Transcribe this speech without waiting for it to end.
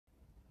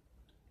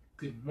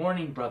Good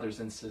morning, brothers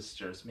and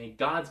sisters. May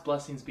God's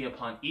blessings be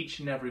upon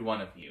each and every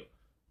one of you.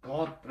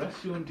 God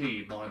bless you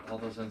indeed, my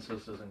brothers and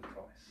sisters in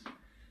Christ.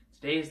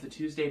 Today is the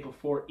Tuesday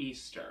before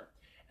Easter,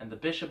 and the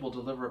bishop will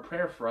deliver a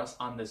prayer for us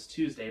on this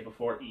Tuesday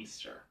before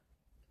Easter.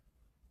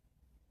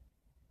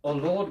 O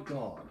Lord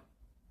God,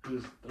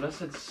 whose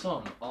blessed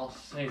Son, our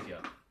Saviour,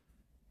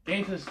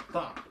 gave his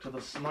back to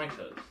the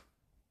smiters,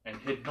 and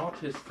hid not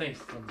his face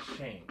from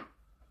shame,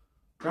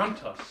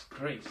 grant us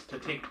grace to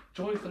take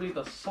joyfully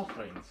the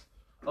sufferings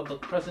of the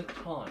present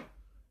time,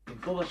 in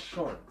full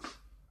assurance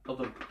of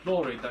the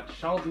glory that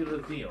shall be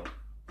revealed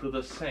through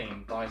the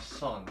same thy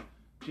Son,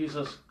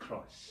 Jesus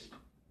Christ.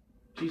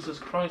 Jesus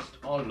Christ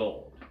our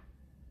Lord.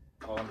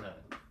 Amen.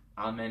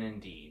 Amen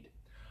indeed.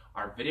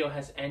 Our video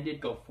has ended.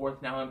 Go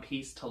forth now in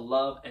peace to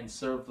love and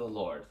serve the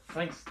Lord.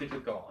 Thanks be to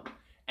God.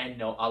 And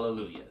no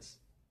alleluias.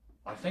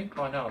 I think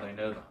by now they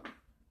know that.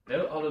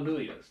 No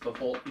alleluias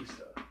before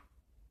Easter.